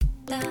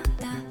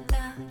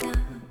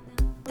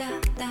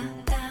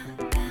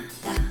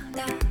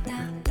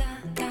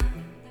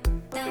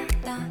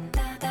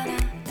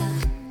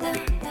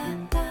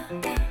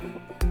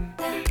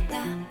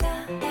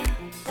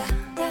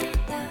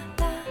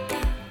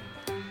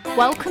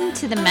Welcome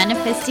to the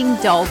Manifesting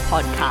Doll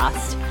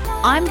podcast.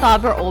 I'm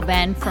Barbara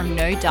Orban from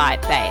No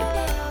Diet Babe.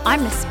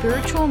 I'm a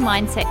spiritual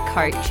mindset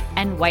coach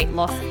and weight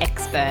loss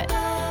expert.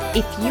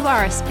 If you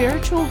are a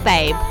spiritual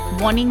babe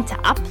wanting to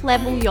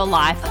up-level your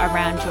life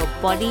around your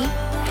body,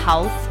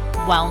 health,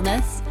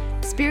 wellness,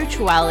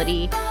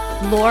 spirituality,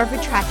 law of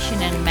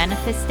attraction and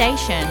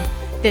manifestation,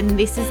 then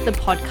this is the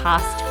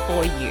podcast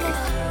for you.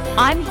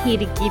 I'm here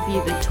to give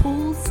you the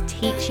tools,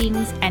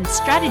 teachings, and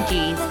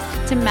strategies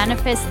to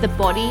manifest the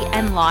body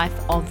and life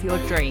of your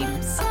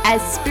dreams.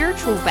 As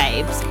spiritual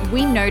babes,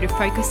 we know to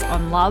focus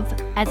on love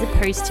as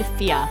opposed to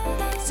fear.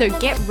 So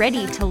get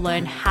ready to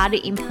learn how to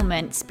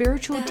implement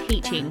spiritual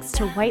teachings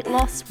to weight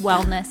loss,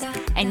 wellness,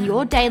 and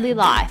your daily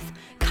life,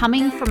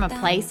 coming from a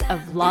place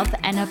of love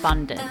and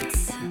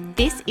abundance.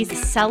 This is a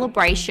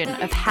celebration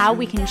of how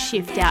we can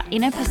shift our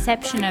inner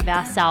perception of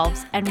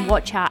ourselves and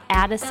watch our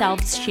outer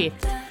selves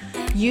shift.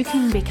 You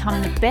can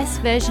become the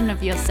best version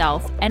of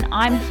yourself, and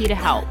I'm here to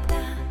help.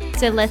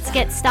 So let's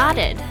get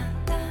started.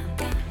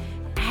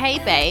 Hey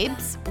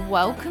babes,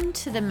 welcome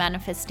to the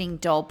Manifesting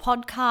Doll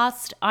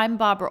podcast. I'm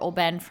Barbara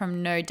Orban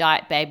from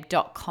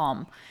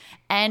NoDietBabe.com,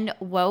 and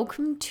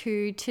welcome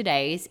to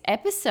today's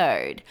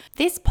episode.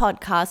 This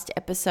podcast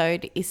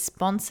episode is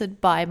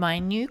sponsored by my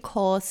new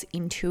course,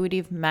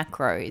 Intuitive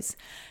Macros.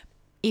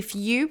 If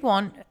you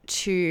want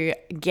to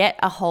get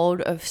a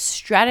hold of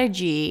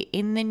strategy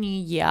in the new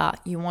year,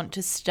 you want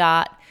to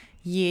start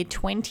year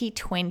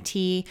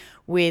 2020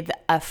 with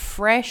a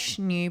fresh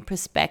new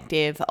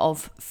perspective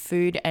of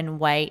food and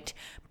weight,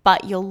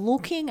 but you're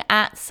looking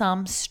at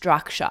some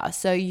structure.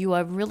 So you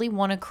really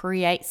want to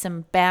create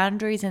some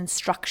boundaries and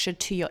structure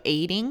to your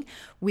eating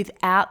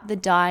without the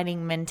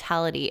dieting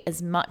mentality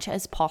as much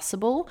as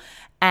possible,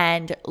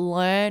 and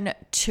learn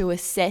to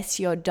assess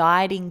your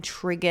dieting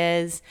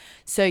triggers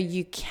so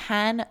you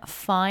can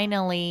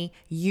finally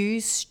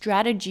use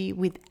strategy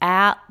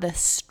without the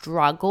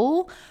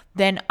struggle,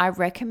 then I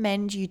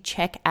recommend you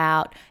check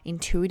out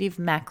Intuitive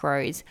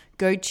Macros.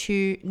 Go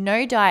to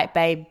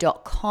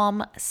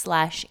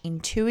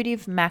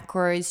nodietbabe.com/intuitive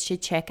macros to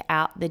check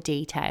out the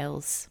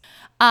details.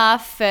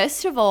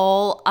 First of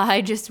all,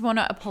 I just want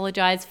to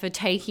apologize for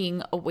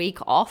taking a week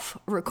off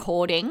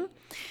recording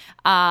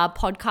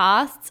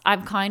podcasts.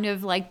 I've kind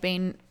of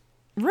been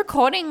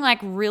recording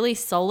really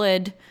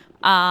solid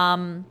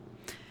for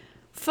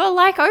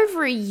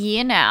over a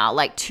year now,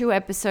 2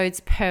 episodes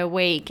per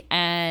week.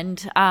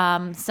 And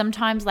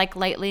sometimes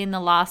lately in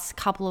the last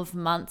couple of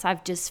months,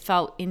 I've just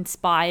felt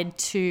inspired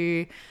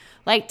to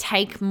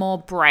take more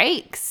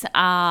breaks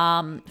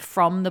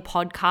from the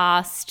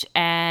podcast.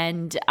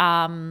 And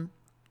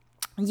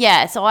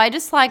so I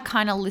just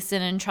kind of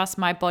listen and trust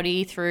my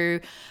body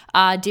through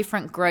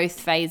different growth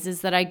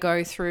phases that I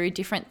go through,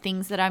 different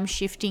things that I'm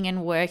shifting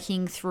and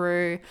working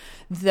through.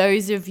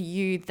 Those of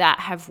you that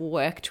have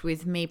worked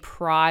with me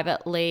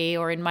privately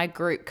or in my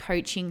group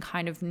coaching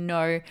kind of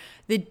know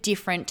the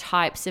different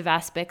types of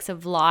aspects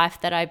of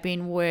life that I've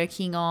been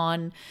working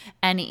on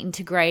and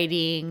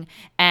integrating.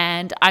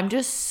 And I'm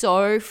just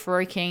so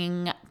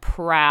freaking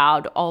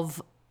proud of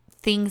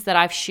things that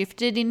I've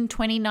shifted in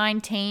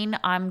 2019.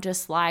 I'm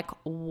just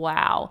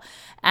wow.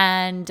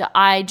 And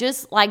I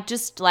just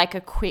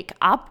a quick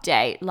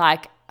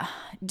update,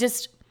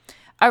 just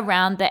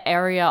around the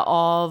area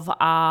of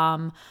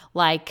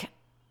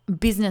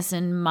business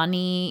and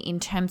money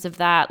in terms of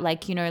that.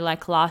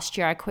 Last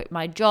year I quit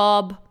my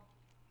job.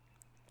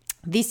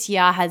 This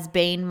year has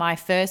been my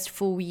first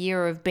full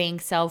year of being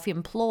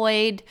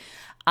self-employed,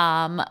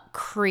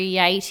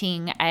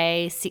 creating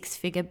a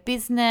 6-figure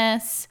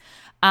business,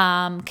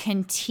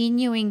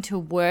 continuing to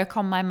work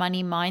on my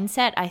money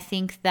mindset. I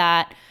think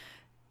that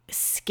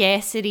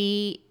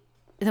scarcity,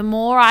 the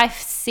more I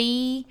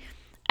see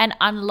and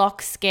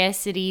unlock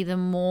scarcity, the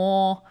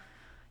more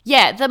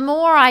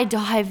I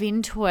dive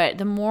into it,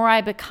 the more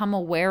I become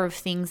aware of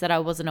things that I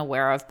wasn't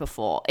aware of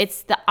before.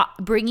 It's the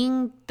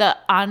bringing the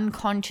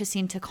unconscious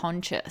into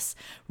conscious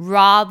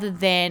rather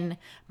than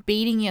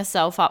beating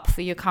yourself up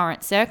for your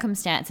current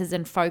circumstances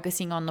and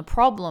focusing on the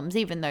problems,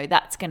 even though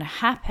that's going to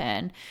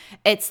happen.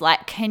 It's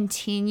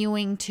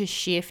continuing to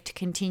shift,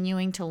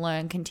 continuing to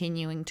learn,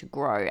 continuing to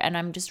grow. And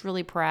I'm just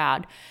really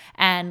proud.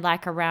 And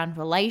around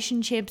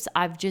relationships,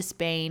 I've just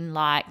been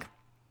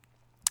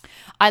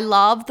I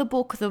love the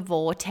book The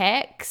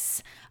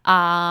Vortex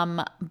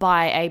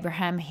by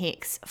Abraham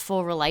Hicks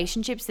for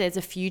relationships. There's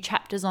a few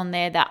chapters on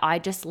there that I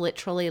just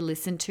literally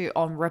listen to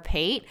on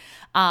repeat.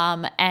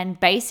 And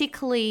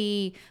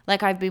basically,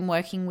 I've been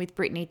working with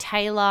Brittany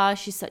Taylor.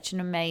 She's such an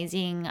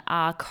amazing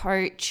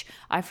coach.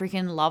 I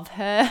freaking love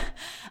her.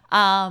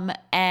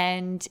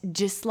 And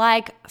just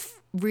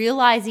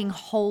realizing,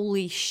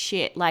 holy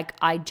shit,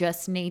 I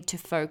just need to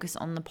focus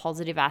on the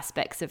positive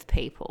aspects of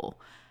people,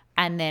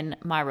 and then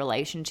my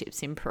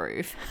relationships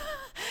improve.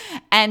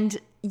 And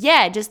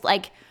just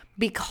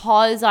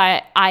because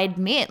I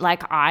admit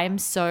I'm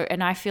so,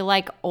 and I feel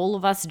all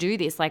of us do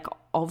this,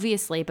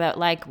 obviously, but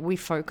we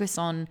focus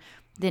on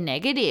the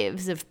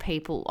negatives of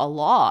people a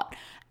lot.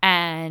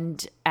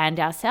 and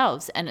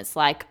ourselves. And it's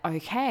like,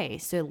 okay,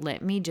 so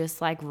let me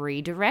just like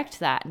redirect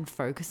that and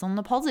focus on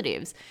the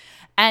positives.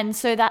 And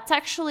so that's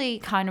actually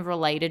kind of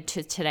related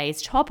to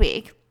today's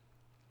topic,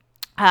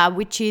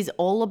 which is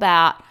all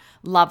about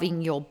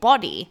loving your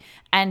body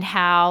and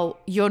how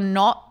you're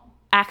not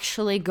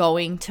actually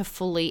going to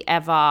fully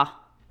ever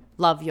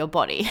love your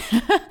body.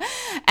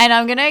 And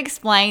I'm going to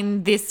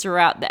explain this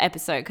throughout the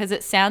episode because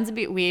it sounds a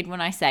bit weird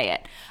when I say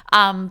it.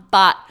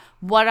 But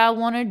what I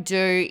want to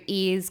do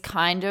is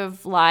kind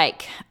of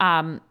like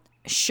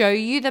show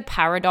you the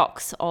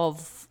paradox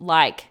of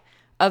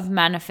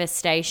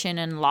manifestation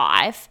in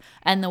life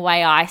and the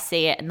way I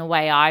see it and the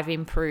way I've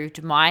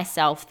improved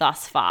myself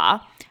thus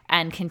far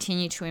and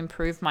continue to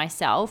improve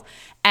myself.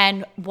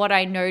 And what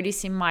I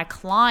notice in my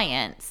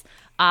clients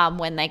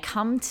when they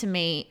come to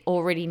me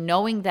already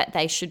knowing that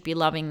they should be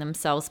loving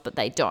themselves, but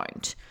they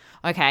don't.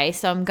 Okay,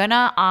 so I'm going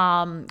to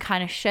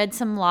kind of shed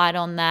some light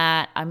on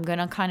that. I'm going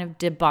to kind of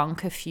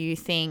debunk a few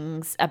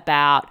things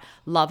about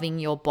loving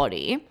your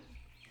body.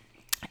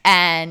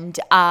 And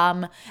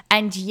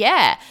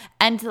yeah,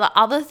 and the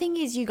other thing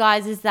is, you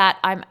guys, is that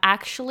I'm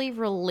actually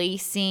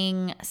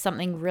releasing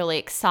something really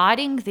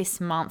exciting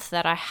this month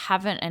that I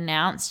haven't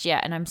announced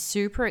yet, and I'm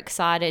super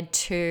excited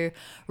to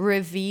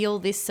reveal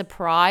this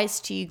surprise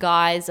to you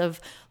guys of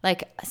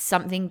like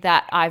something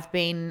that I've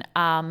been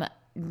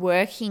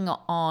working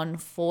on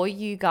for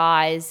you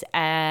guys.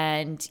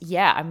 And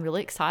yeah, I'm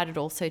really excited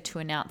also to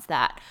announce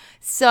that.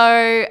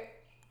 So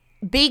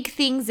big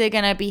things are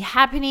going to be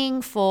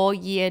happening for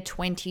year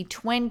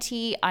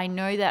 2020. I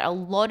know that a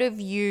lot of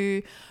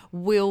you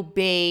will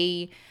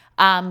be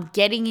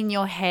getting in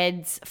your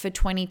heads for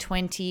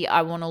 2020.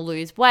 I want to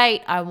lose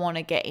weight. I want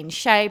to get in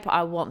shape.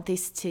 I want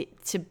this to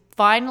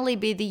finally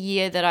be the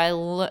year that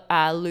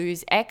I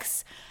lose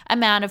X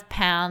amount of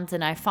pounds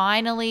and I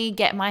finally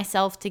get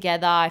myself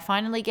together. I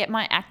finally get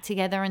my act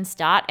together and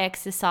start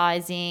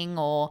exercising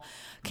or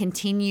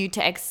continue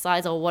to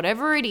exercise or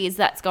whatever it is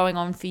that's going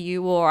on for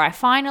you. Or I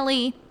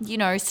finally,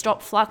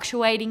 stop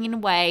fluctuating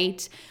in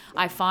weight.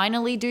 I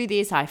finally do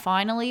this. I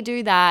finally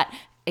do that,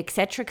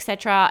 etc.,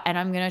 etc. And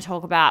I'm going to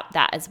talk about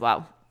that as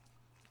well.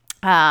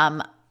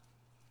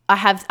 I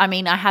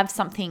have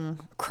something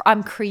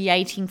I'm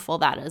creating for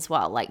that as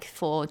well, like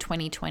for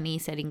 2020,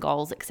 setting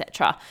goals,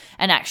 etc.,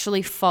 and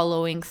actually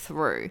following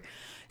through.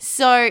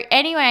 So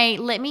anyway,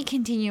 let me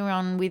continue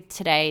on with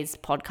today's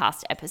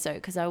podcast episode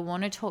because I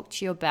want to talk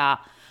to you about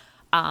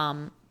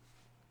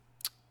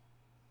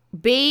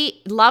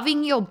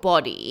loving your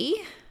body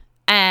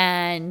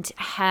and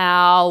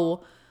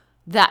how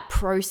that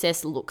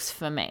process looks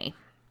for me.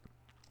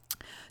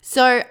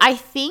 So I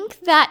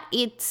think that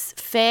it's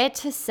fair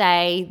to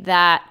say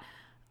that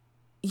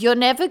you're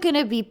never going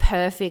to be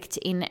perfect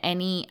in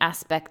any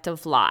aspect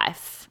of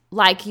life.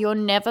 Like, you're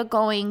never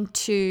going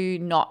to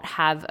not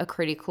have a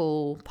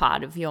critical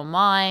part of your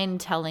mind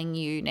telling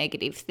you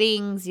negative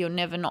things. You're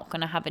never not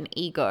going to have an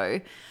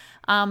ego.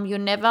 You're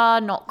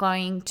never not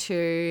going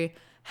to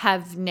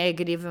have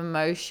negative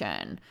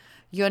emotion.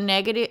 You're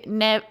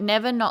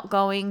never not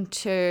going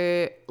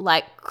to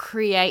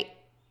create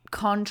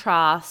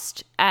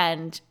contrast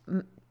and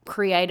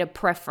create a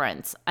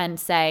preference and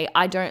say,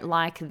 I don't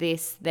like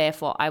this,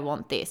 therefore I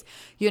want this.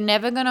 You're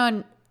never going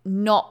to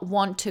not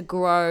want to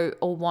grow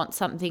or want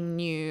something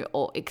new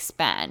or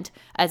expand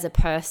as a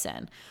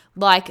person.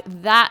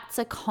 That's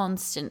a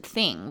constant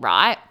thing,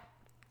 right?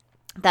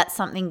 That's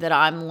something that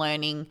I'm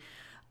learning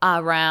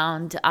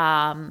around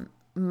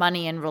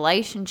money and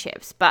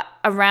relationships, but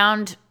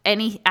around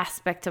any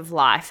aspect of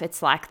life,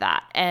 it's like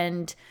that.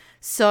 And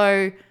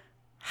so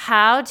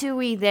how do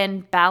we then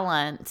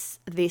balance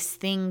this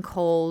thing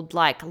called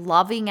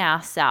loving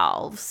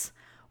ourselves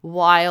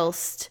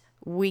whilst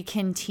we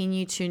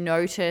continue to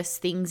notice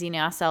things in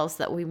ourselves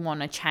that we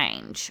want to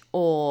change,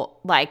 or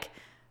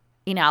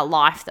in our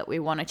life that we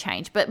want to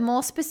change? But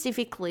more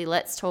specifically,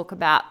 let's talk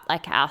about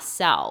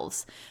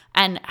ourselves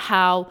and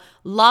how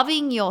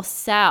loving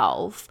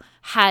yourself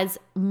has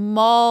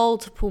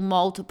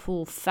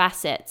multiple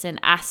facets and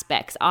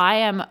aspects.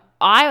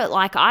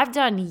 I've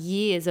done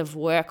years of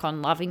work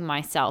on loving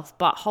myself,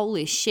 but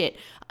holy shit,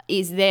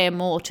 is there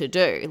more to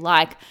do?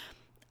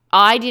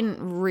 I didn't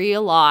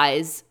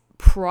realize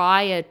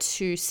prior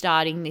to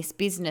starting this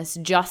business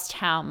just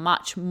how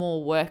much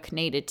more work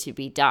needed to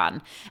be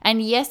done.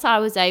 And yes, I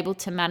was able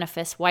to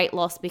manifest weight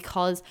loss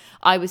because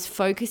I was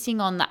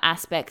focusing on the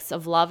aspects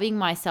of loving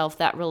myself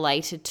that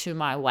related to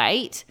my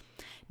weight.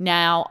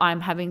 Now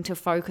I'm having to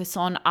focus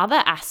on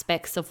other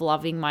aspects of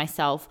loving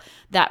myself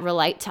that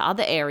relate to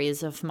other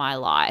areas of my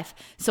life.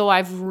 So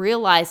I've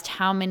realized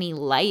how many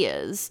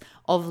layers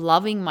of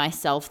loving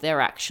myself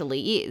there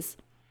actually is.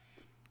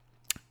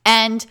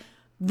 And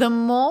the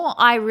more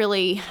I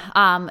really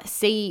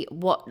see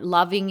what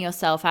loving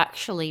yourself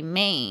actually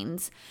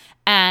means,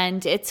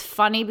 and it's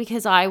funny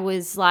because I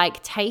was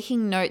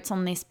taking notes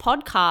on this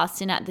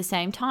podcast, and at the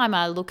same time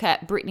I look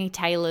at Brittany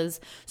Taylor's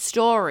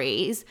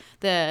stories,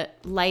 the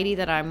lady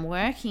that I'm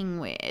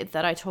working with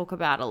that I talk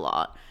about a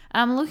lot.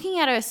 I'm looking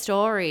at her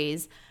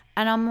stories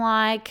and I'm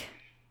like,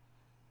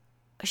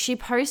 she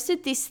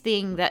posted this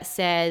thing that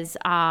says,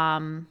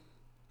 I'll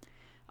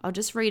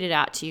just read it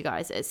out to you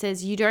guys. It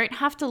says, you don't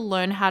have to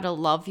learn how to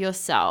love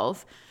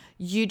yourself.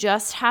 You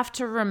just have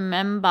to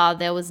remember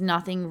there was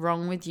nothing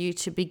wrong with you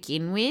to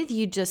begin with.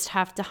 You just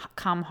have to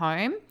come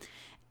home.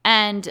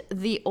 And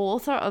the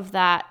author of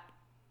that,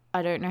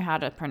 I don't know how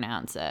to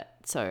pronounce it,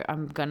 so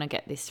I'm going to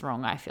get this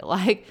wrong, I feel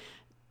like.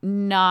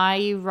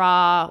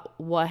 Naira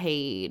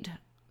Waheed.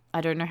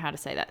 I don't know how to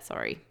say that,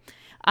 sorry.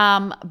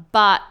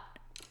 But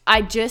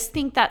I just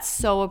think that's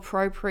so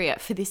appropriate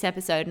for this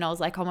episode. And I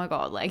was like, oh my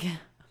God, like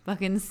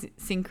fucking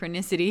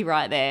synchronicity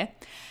right there.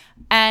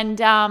 And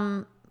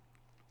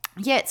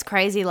yeah, it's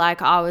crazy.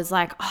 Like I was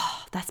like,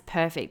 oh, that's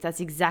perfect.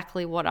 That's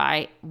exactly what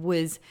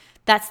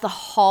that's the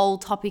whole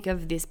topic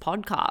of this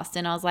podcast.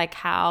 And I was like,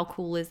 how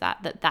cool is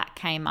that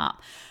came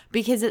up?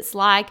 Because it's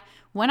like,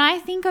 when I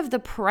think of the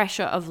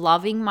pressure of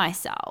loving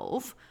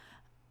myself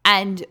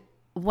and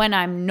when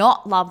I'm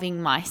not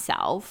loving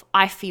myself,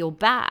 I feel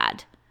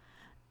bad.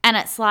 And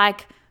it's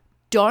like,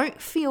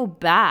 don't feel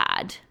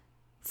bad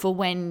for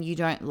when you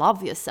don't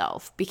love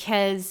yourself,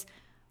 because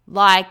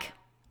like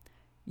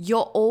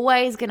you're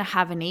always going to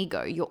have an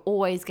ego. You're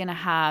always going to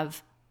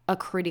have a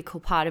critical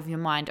part of your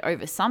mind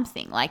over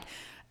something. Like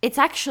it's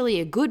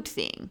actually a good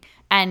thing.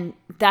 And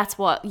that's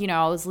what,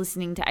 I was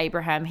listening to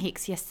Abraham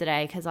Hicks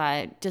yesterday because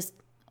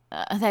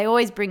they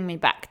always bring me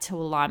back to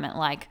alignment.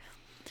 Like,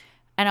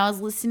 and I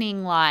was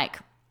listening like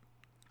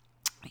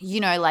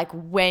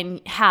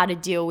how to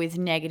deal with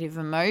negative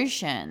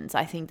emotions.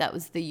 I think that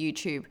was the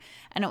YouTube.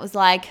 And it was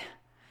like,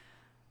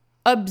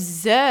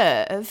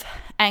 observe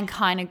and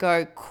kind of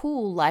go,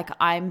 cool, like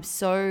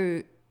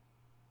this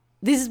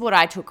is what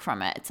I took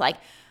from it. It's like,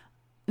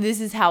 this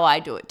is how I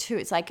do it too.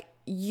 It's like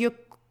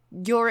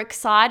you're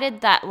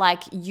excited that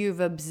like you've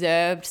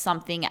observed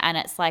something and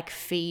it's like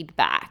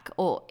feedback,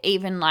 or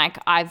even like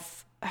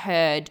I've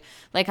heard,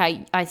 like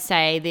I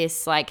say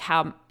this, like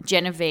how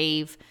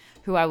Genevieve,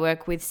 who I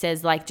work with,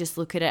 says like, just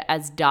look at it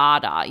as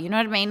data. You know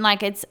what I mean?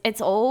 Like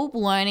it's all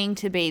learning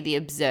to be the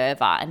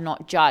observer and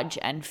not judge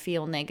and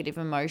feel negative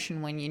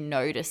emotion when you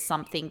notice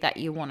something that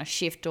you want to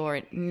shift or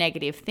a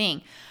negative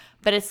thing.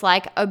 But it's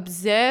like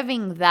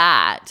observing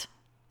that,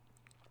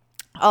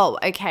 oh,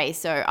 okay,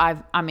 so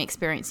I'm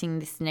experiencing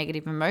this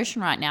negative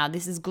emotion right now.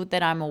 This is good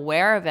that I'm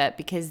aware of it,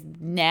 because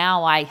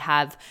now I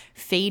have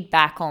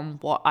feedback on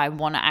what I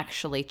want to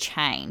actually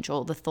change,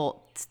 or the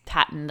thought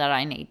pattern that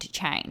I need to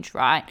change,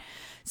 right?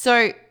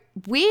 So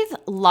with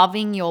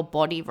loving your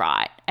body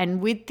right, and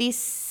with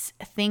this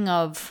thing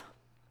of,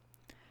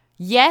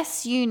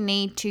 yes, you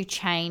need to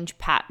change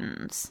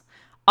patterns.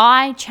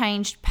 I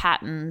changed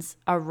patterns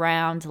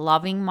around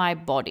loving my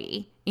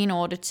body in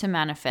order to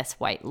manifest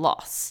weight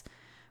loss,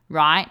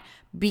 right?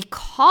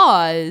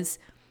 Because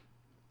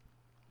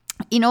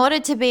in order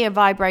to be a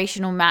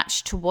vibrational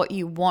match to what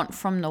you want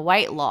from the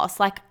weight loss,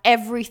 like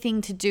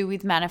everything to do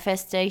with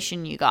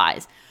manifestation, you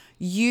guys,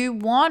 you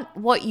want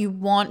what you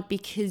want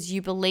because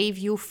you believe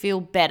you'll feel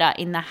better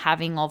in the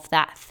having of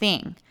that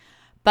thing.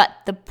 But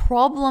the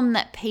problem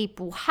that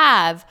people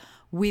have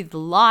with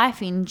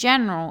life in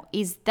general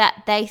is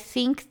that they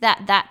think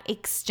that that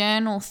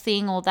external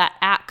thing or that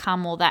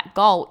outcome or that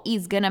goal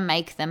is going to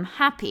make them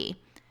happy.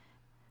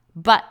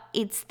 But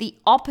it's the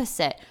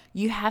opposite.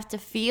 You have to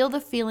feel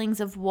the feelings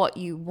of what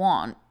you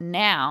want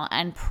now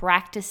and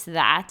practice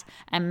that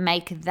and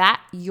make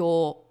that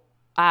your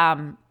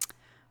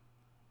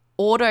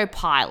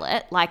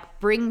autopilot, like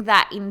bring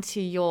that into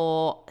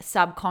your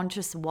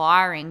subconscious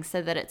wiring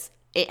so that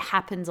it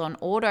happens on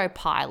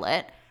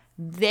autopilot.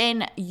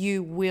 Then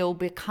you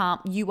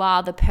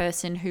are the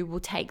person who will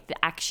take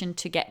the action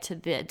to get to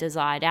the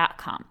desired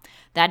outcome.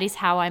 That is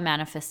how I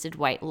manifested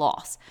weight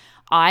loss.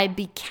 I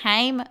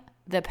became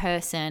the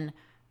person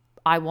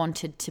I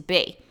wanted to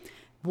be.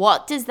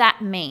 What does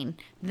that mean?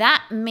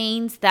 That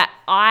means that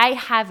I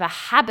have a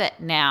habit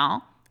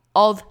now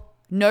of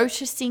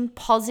noticing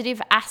positive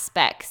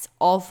aspects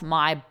of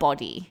my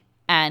body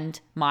and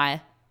my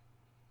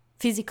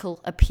physical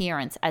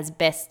appearance as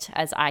best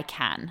as I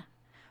can,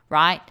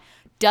 right?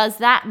 Does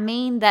that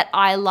mean that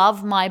I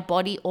love my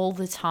body all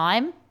the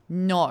time?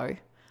 No.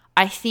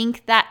 I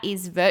think that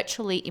is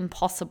virtually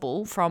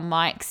impossible from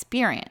my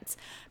experience,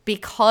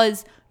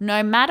 because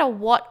no matter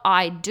what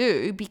I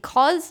do,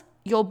 because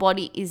your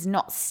body is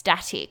not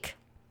static,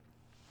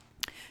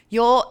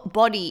 your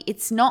body,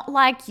 it's not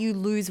like you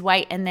lose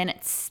weight and then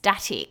it's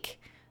static,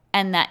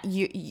 and that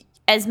you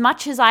as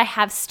much as I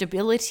have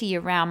stability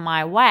around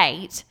my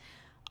weight,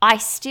 I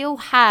still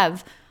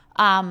have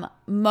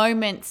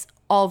moments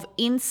of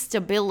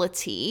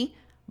instability,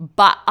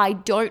 but I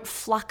don't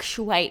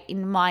fluctuate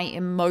in my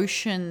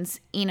emotions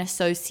in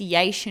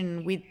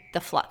association with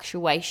the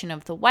fluctuation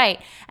of the weight.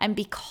 And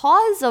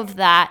because of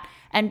that,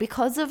 and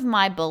because of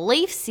my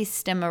belief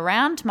system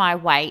around my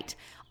weight,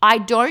 I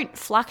don't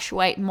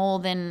fluctuate more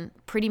than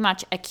pretty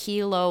much a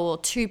kilo or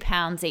 2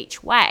 pounds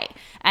each way,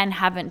 and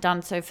haven't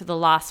done so for the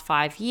last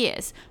 5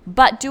 years.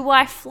 But do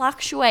I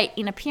fluctuate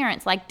in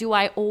appearance? Like, do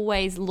I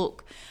always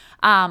look,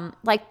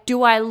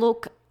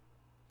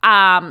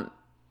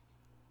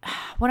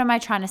 what am I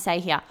trying to say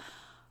here?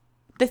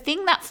 The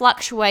thing that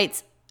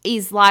fluctuates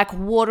is like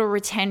water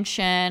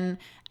retention,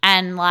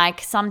 and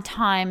like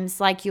sometimes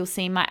like you'll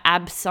see my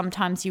abs,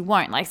 sometimes you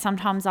won't. Like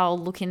sometimes I'll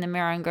look in the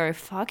mirror and go,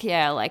 fuck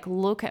yeah, like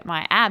look at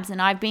my abs.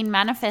 And I've been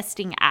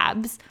manifesting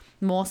abs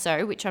more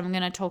so, which I'm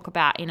going to talk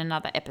about in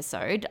another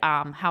episode,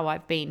 how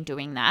I've been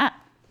doing that.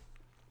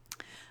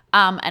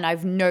 And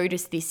I've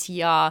noticed this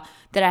year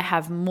that I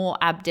have more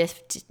ab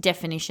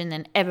definition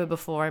than ever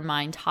before in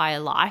my entire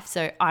life.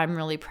 So I'm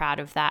really proud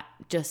of that,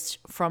 just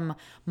from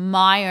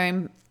my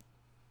own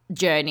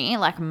journey,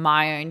 like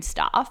my own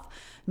stuff,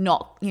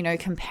 not,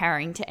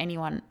 comparing to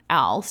anyone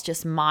else,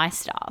 just my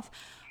stuff.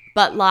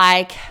 But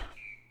like,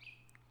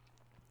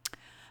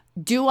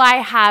 do I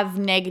have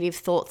negative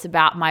thoughts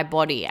about my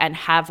body? And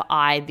have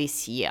I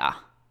this year,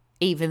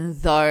 even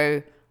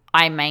though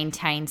I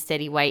maintain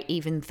steady weight,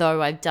 even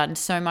though I've done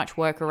so much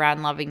work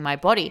around loving my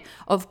body?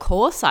 Of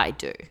course I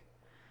do.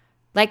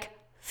 Like,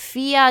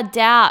 fear,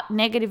 doubt,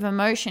 negative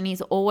emotion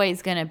is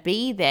always going to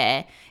be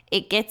there.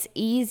 It gets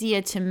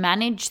easier to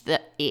manage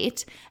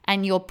it,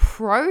 and your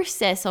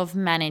process of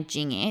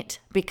managing it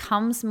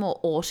becomes more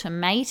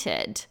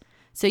automated.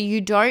 So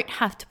you don't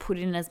have to put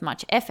in as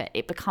much effort.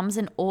 It becomes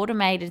an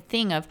automated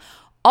thing of,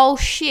 oh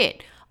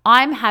shit,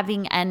 I'm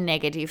having a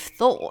negative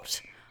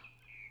thought.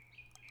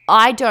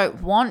 I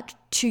don't want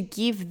to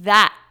give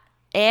that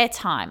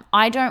airtime.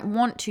 I don't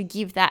want to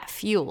give that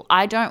fuel.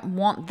 I don't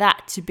want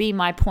that to be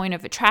my point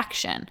of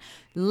attraction.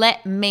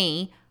 Let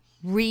me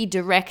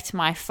redirect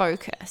my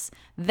focus.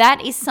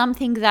 That is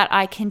something that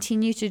I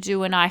continue to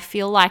do, and I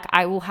feel like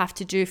I will have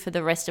to do for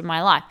the rest of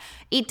my life.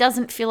 It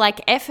doesn't feel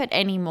like effort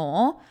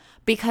anymore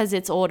because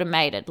it's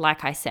automated,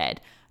 like I said.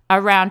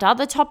 Around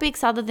other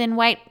topics other than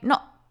weight,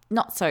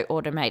 not so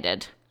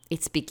automated.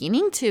 It's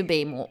beginning to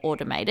be more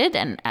automated,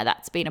 and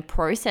that's been a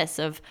process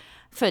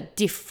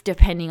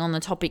depending on the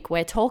topic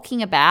we're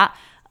talking about.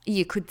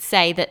 You could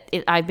say that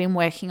I've been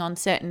working on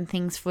certain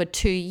things for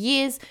 2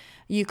 years.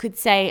 You could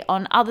say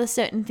on other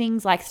certain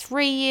things like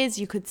 3 years.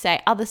 You could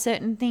say other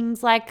certain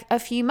things like a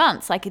few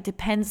months. Like, it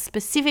depends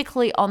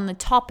specifically on the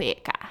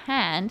topic at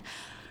hand.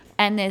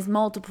 And there's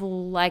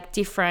multiple like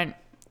different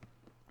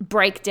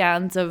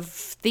breakdowns of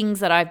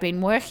things that I've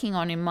been working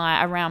on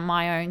around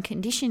my own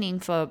conditioning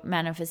for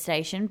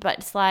manifestation. But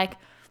it's like,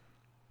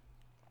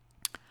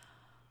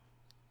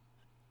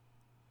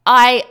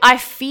 I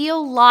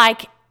feel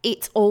like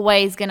it's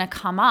always going to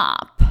come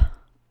up.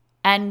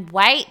 And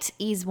weight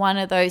is one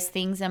of those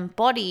things, and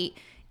body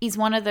is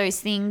one of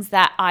those things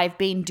that I've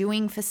been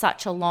doing for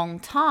such a long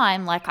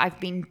time. Like,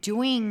 I've been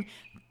doing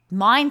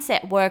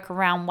mindset work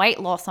around weight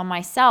loss on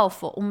myself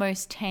for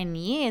almost 10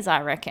 years,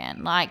 I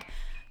reckon. Like,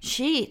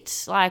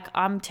 shit, like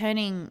I'm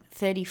turning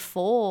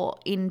 34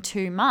 in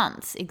 2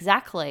 months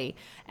exactly.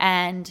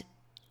 And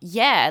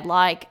yeah,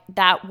 like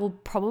that will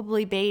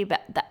probably be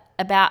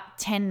about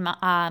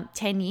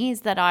 10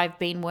 years that I've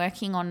been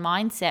working on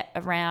mindset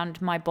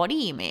around my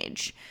body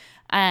image.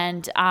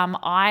 And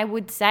I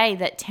would say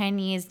that 10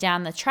 years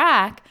down the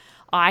track,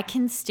 I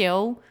can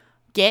still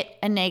get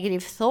a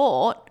negative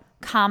thought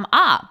come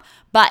up.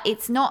 But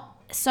it's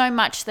not so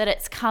much that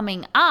it's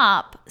coming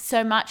up,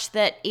 so much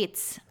that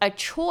it's a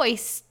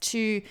choice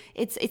to,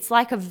 it's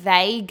like a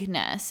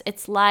vagueness.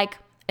 It's like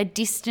a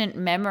distant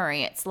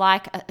memory. It's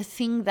like a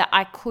thing that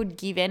I could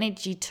give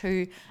energy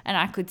to, and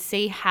I could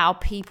see how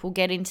people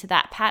get into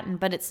that pattern,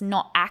 but it's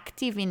not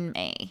active in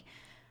me.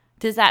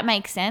 Does that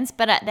make sense?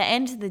 But at the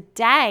end of the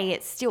day,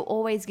 it's still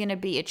always going to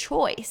be a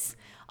choice.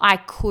 I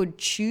could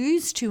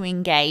choose to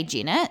engage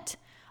in it.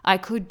 I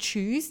could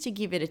choose to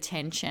give it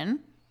attention.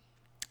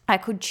 I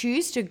could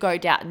choose to go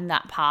down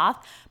that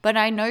path, but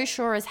I know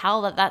sure as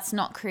hell that that's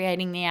not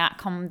creating the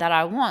outcome that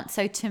I want.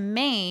 So to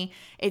me,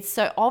 it's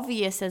so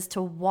obvious as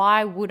to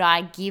why would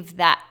I give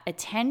that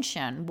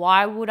attention?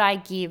 Why would I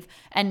give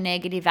a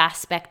negative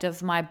aspect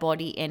of my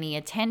body any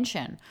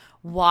attention?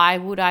 Why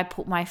would I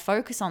put my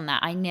focus on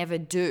that? I never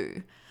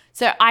do.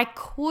 So I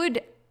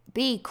could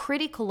be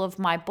critical of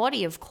my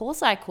body. Of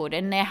course I could.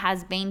 And there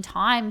has been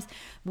times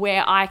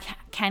where I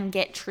can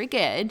get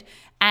triggered,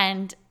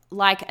 and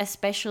like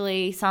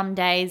especially some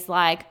days,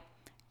 like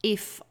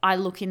if I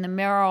look in the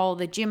mirror or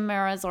the gym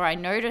mirrors, or I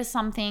notice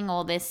something,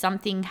 or there's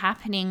something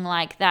happening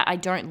like that I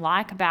don't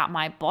like about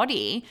my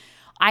body,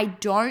 I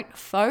don't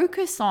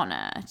focus on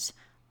it.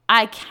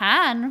 I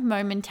can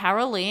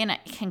momentarily, and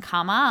it can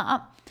come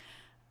up.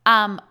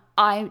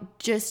 I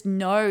just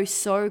know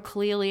so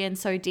clearly and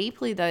so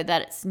deeply though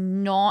that it's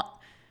not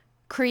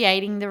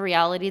creating the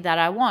reality that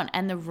I want.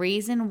 And the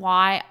reason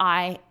why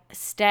I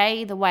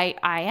stay the way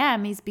I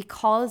am is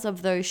because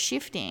of those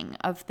shifting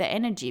of the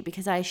energy,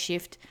 because I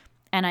shift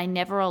and I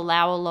never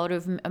allow a lot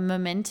of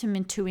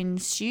momentum to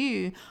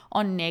ensue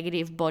on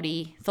negative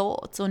body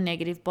thoughts or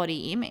negative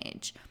body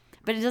image.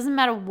 But it doesn't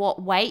matter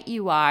what weight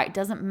you are. It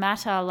doesn't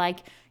matter,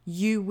 like,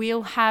 you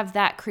will have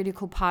that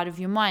critical part of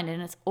your mind,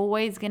 and it's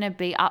always going to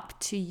be up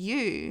to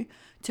you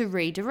to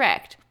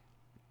redirect.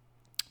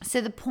 So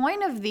the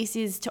point of this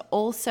is to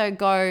also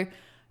go,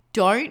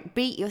 don't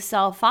beat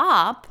yourself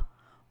up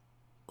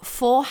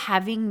for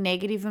having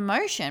negative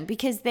emotion,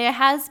 because there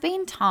has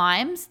been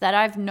times that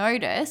I've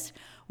noticed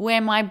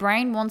where my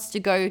brain wants to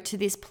go to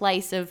this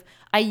place of,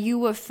 are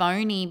you a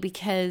phony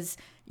because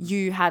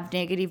you have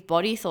negative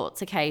body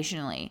thoughts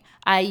occasionally?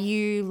 Are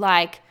you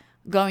like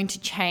going to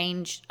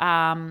change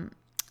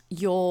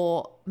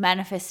your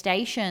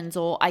manifestations,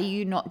 or are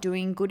you not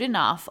doing good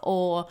enough?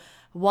 Or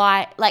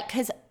why? Like,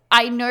 because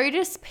I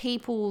notice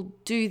people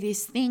do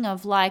this thing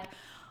of like,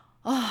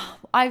 oh,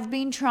 I've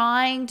been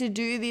trying to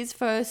do this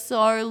for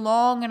so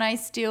long and I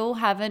still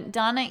haven't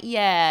done it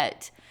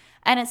yet.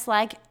 And it's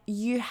like,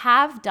 you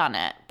have done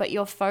it, but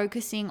you're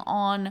focusing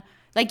on,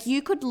 like,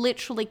 you could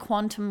literally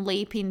quantum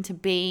leap into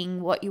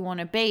being what you want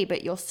to be,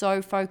 but you're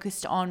so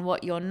focused on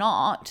what you're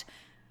not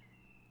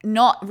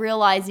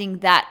realizing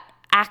that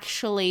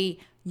actually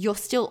you're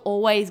still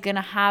always going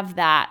to have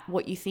that,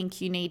 what you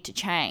think you need to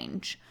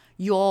change.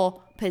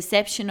 Your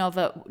perception of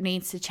it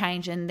needs to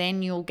change, and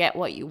then you'll get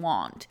what you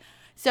want.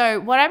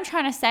 So what I'm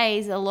trying to say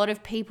is, a lot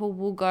of people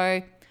will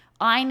go,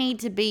 I need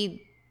to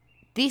be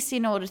this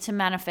in order to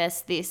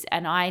manifest this,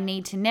 and I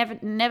need to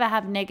never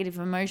have negative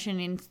emotion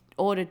in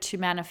order to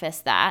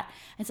manifest that.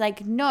 It's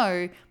like,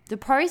 no, the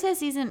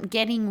process isn't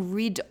getting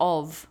rid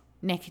of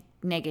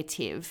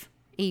negative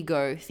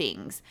ego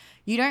things.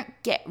 You don't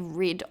get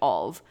rid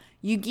of.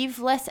 You give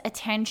less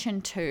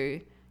attention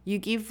to. You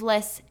give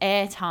less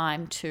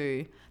airtime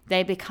to.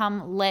 They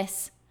become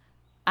less.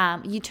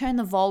 You turn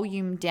the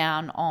volume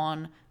down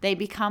on. They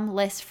become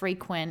less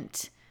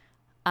frequent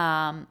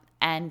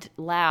and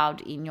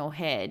loud in your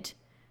head.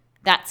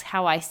 That's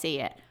how I see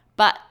it.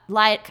 But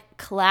like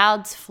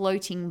clouds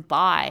floating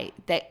by,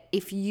 that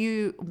if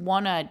you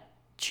want to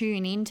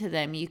tune into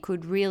them, you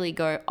could really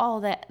go, oh,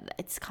 that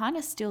it's kind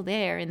of still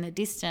there in the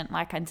distance.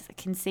 Like I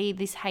can see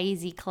this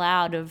hazy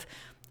cloud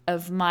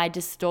of my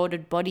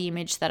distorted body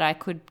image that I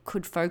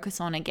could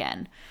focus on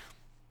again.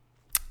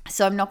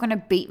 So I'm not going to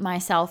beat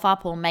myself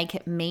up or make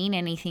it mean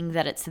anything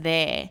that it's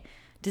there.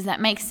 Does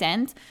that make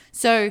sense?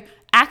 So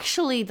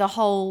actually the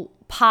whole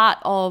part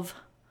of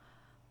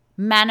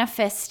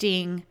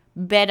manifesting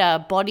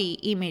better body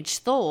image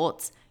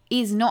thoughts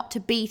is not to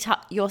beat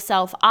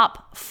yourself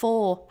up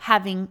for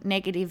having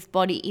negative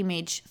body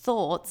image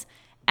thoughts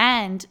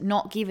and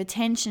not give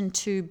attention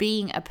to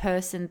being a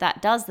person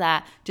that does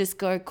that. Just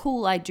go,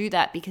 cool, I do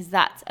that because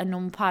that's a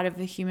normal part of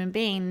a human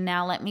being.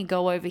 Now let me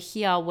go over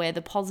here where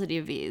the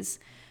positive is.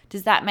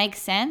 Does that make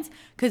sense?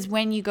 Because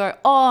when you go,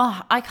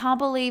 oh, I can't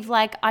believe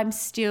like I'm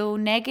still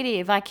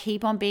negative. I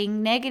keep on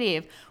being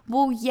negative.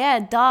 Well, yeah,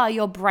 duh,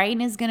 your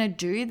brain is going to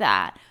do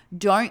that.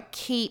 Don't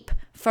keep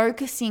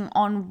focusing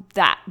on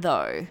that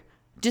though.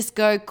 Just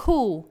go,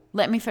 cool,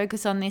 let me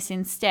focus on this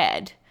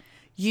instead.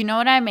 You know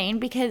what I mean?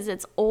 Because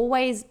it's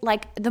always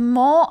like, the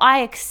more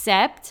I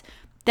accept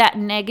that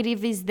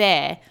negative is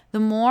there, the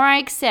more I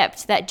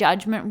accept that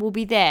judgment will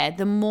be there,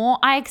 the more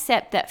I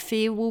accept that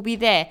fear will be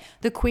there,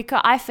 the quicker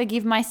I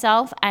forgive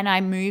myself and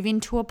I move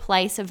into a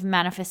place of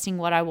manifesting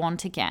what I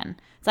want again.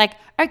 It's like,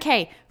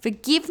 okay,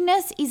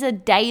 forgiveness is a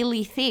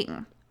daily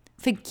thing.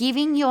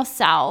 Forgiving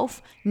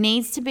yourself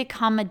needs to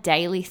become a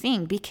daily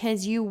thing,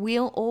 because you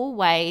will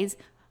always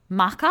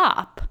muck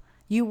up.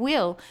 You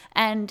will.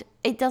 And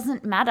it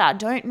doesn't matter.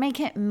 Don't make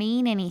it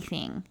mean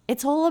anything.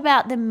 It's all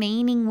about the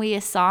meaning we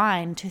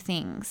assign to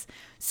things.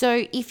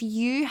 So if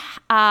you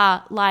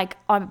are like,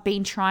 I've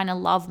been trying to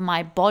love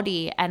my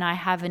body and I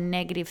have a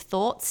negative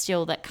thought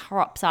still that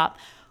crops up,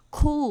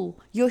 cool,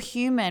 you're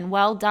human.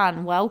 Well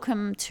done.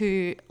 Welcome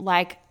to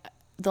like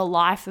the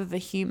life of a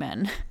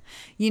human.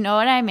 You know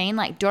what I mean?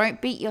 Like, don't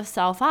beat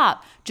yourself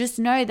up. Just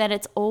know that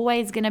it's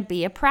always going to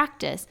be a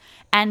practice.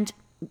 And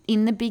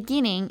in the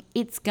beginning,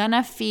 it's going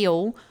to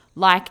feel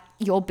like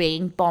you're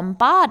being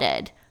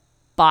bombarded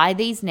by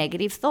these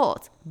negative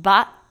thoughts.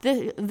 But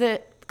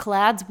the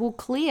clouds will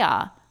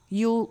clear.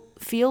 You'll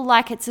feel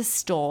like it's a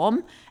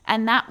storm,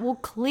 and that will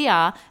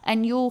clear,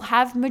 and you'll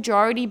have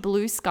majority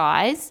blue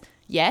skies.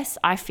 Yes,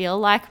 I feel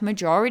like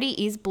majority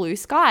is blue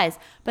skies,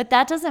 but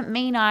that doesn't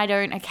mean I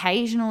don't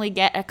occasionally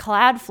get a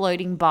cloud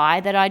floating by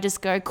that I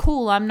just go,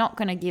 cool, I'm not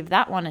going to give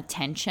that one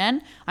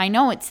attention. I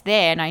know it's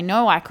there and I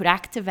know I could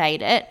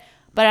activate it,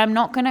 but I'm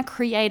not going to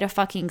create a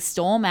fucking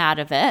storm out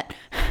of it.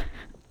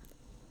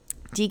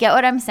 Do you get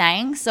what I'm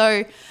saying?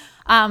 So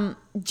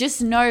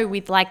just know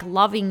with like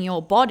loving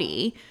your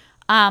body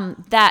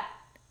that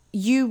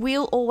you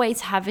will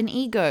always have an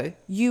ego.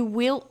 You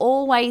will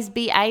always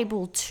be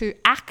able to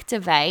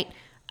activate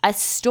a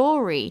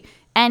story.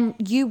 And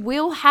you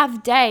will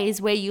have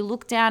days where you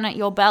look down at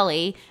your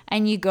belly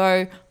and you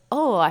go,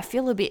 oh, I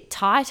feel a bit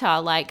tighter.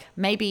 Like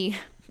maybe,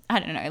 I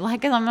don't know,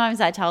 like sometimes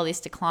I tell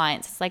this to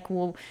clients. It's like,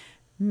 well,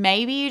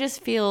 maybe you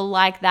just feel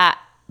like that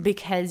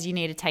because you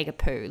need to take a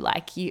poo.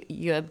 Like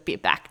you're a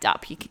bit backed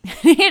up. You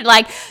can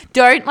like,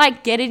 don't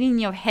like get it in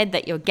your head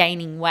that you're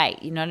gaining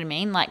weight. You know what I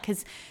mean? Like,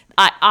 because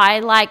I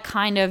like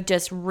kind of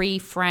just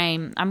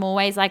reframe. I'm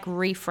always like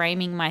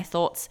reframing my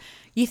thoughts.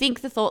 You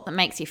think the thought that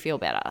makes you feel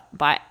better,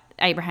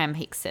 Abraham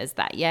Hicks says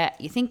that, yeah,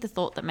 you think the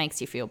thought that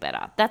makes you feel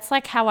better. That's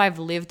like how I've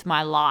lived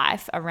my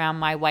life around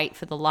my weight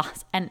for the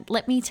last, and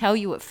let me tell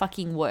you, it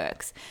fucking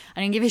works.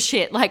 I don't give a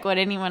shit like what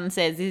anyone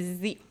says. This is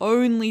the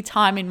only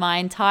time in my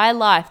entire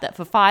life that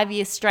for 5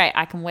 years straight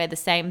I can wear the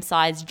same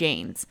size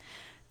jeans.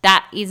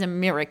 That is a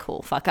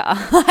miracle,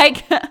 fucker.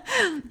 Like,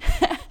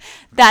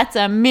 that's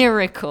a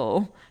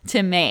miracle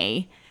to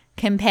me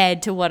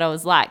compared to what I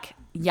was like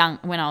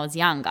when I was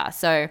younger.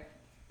 So,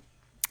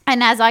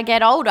 and as I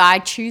get older, I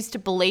choose to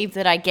believe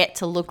that I get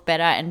to look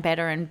better and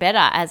better and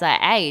better as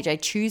I age. I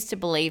choose to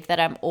believe that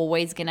I'm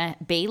always going to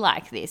be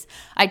like this.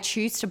 I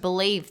choose to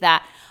believe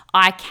that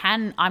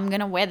I'm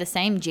going to wear the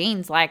same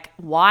jeans. Like,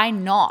 why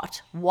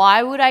not?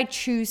 Why would I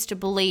choose to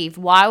believe?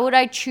 Why would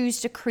I choose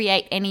to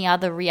create any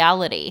other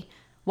reality?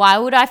 Why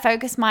would I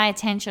focus my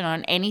attention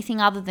on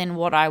anything other than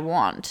what I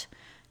want?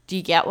 Do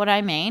you get what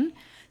I mean?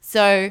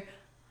 So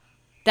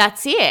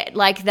that's it.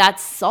 Like,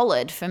 that's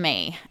solid for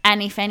me.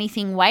 And if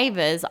anything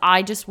wavers,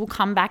 I just will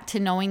come back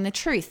to knowing the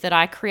truth that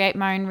I create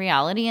my own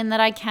reality and that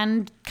I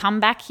can come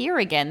back here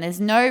again.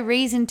 There's no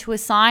reason to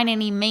assign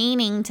any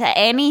meaning to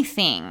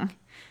anything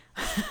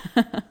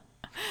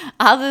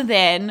other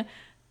than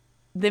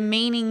the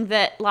meaning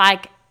that,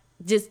 like,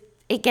 just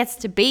it gets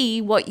to be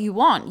what you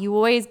want. You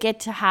always get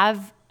to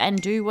have and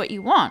do what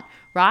you want,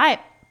 right?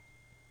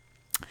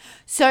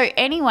 So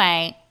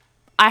anyway,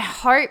 I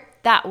hope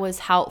that was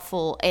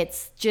helpful.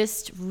 It's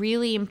just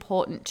really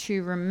important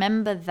to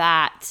remember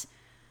that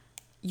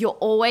you're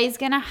always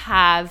going to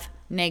have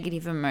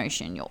negative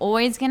emotion. You're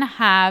always going to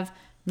have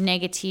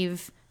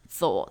negative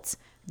thoughts.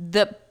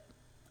 The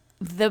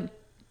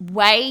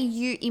way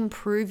you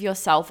improve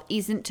yourself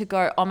isn't to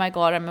go, oh my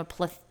God, I'm a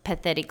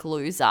pathetic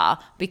loser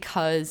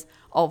because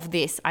of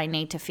this. I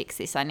need to fix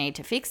this. I need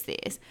to fix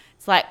this.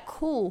 It's like,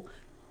 cool.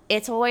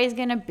 It's always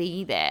going to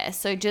be there.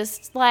 So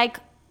just like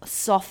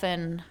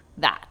soften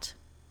that.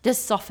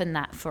 Just soften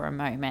that for a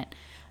moment.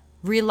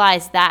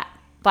 Realize that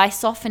by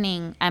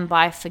softening and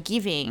by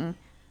forgiving,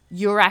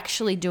 you're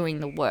actually doing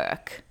the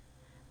work.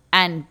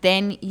 And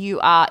then you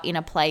are in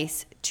a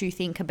place to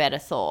think a better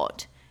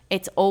thought.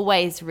 It's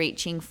always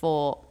reaching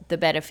for the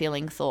better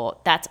feeling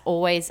thought. That's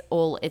always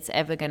all it's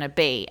ever going to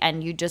be.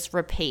 And you just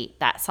repeat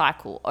that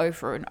cycle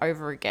over and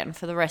over again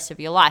for the rest of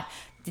your life.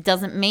 It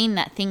doesn't mean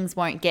that things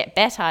won't get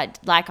better.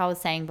 Like I was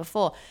saying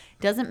before,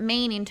 it doesn't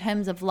mean in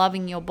terms of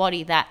loving your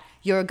body that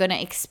you're going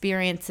to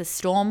experience a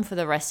storm for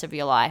the rest of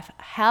your life.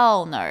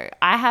 Hell no.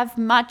 I have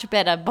much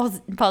better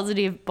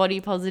positive, body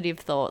positive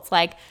thoughts.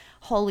 Like,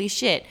 holy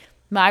shit.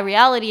 My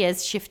reality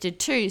has shifted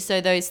too,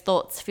 so those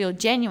thoughts feel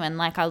genuine.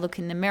 Like, I look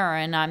in the mirror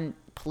and I'm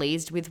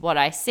pleased with what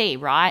I see,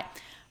 right?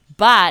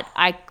 But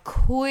I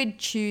could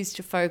choose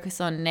to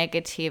focus on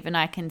negative, and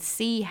I can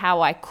see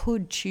how I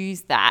could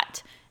choose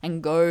that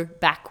and go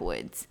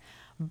backwards.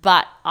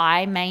 But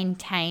I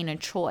maintain a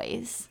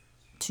choice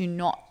to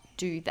not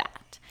do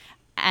that.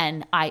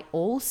 And I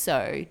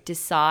also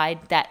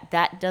decide that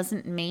that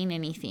doesn't mean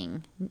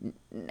anything.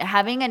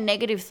 Having a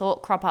negative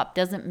thought crop up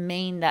doesn't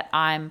mean that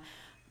I'm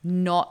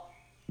not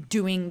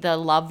doing the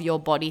love your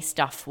body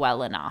stuff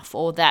well enough,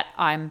 or that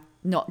I'm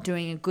not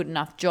doing a good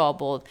enough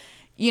job, or,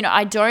 you know,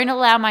 I don't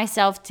allow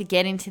myself to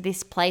get into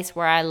this place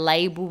where I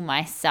label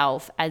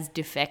myself as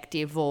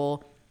defective, or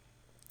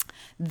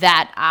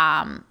that,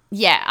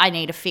 I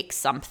need to fix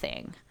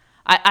something.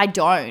 I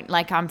don't.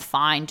 Like, I'm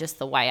fine just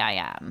the way I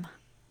am.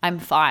 I'm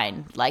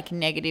fine, like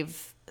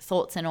negative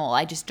thoughts and all.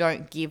 I just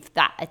don't give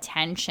that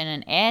attention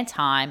and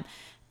airtime,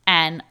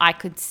 and I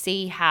could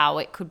see how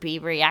it could be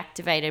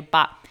reactivated,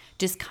 but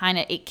just kind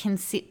of, it can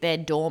sit there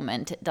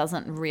dormant. It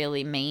doesn't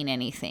really mean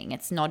anything.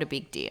 It's not a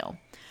big deal.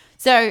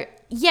 So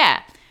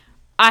yeah,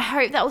 I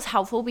hope that was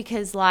helpful,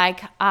 because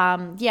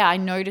I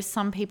noticed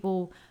some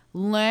people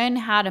learn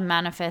how to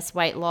manifest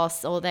weight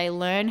loss, or they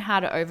learn how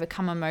to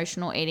overcome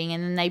emotional eating,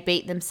 and then they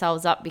beat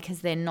themselves up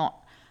because they're not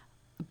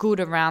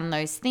good around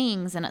those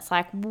things. And it's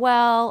like,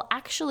 well,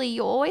 actually,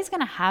 you're always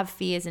going to have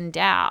fears and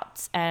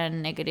doubts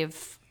and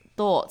negative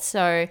thoughts.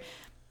 So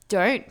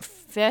don't,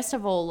 first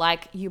of all,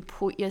 like, you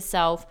put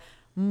yourself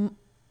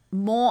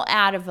more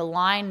out of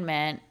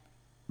alignment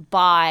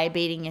by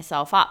beating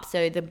yourself up.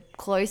 So the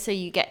closer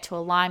you get to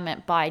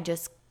alignment by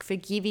just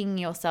forgiving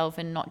yourself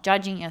and not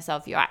judging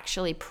yourself, you're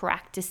actually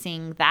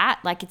practicing that.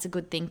 Like, it's a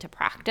good thing to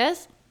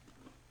practice.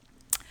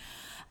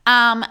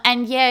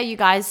 And yeah, you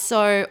guys,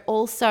 so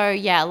also,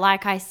 yeah,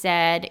 like I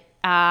said,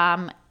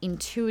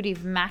 intuitive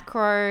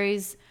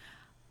macros,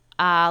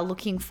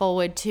 looking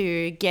forward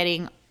to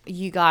getting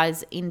you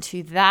guys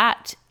into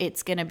that.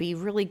 It's going to be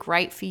really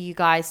great for you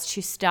guys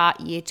to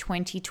start year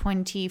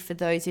 2020 for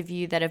those of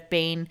you that have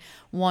been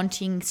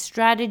wanting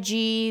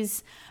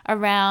strategies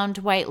around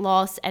weight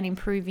loss and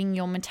improving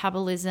your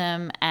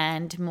metabolism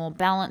and more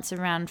balance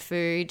around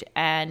food.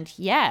 And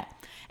yeah,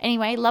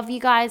 anyway, love you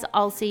guys.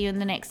 I'll see you in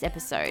the next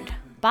episode.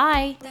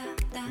 Bye.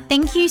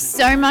 Thank you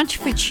so much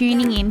for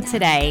tuning in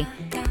today.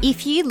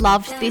 If you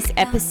loved this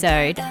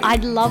episode,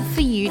 I'd love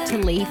for you to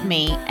leave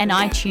me an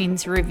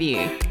iTunes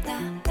review.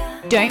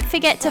 Don't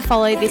forget to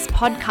follow this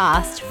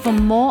podcast for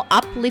more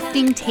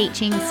uplifting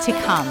teachings to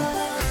come.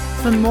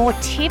 For more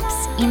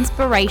tips,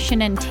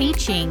 inspiration, and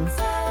teachings,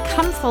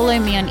 come follow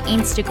me on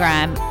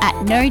Instagram at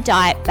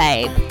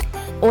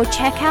NoDietBabe or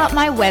check out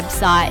my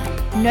website,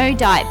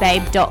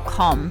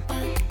 nodietbabe.com.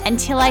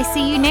 Until I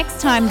see you next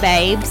time,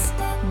 babes,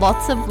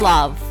 lots of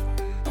love.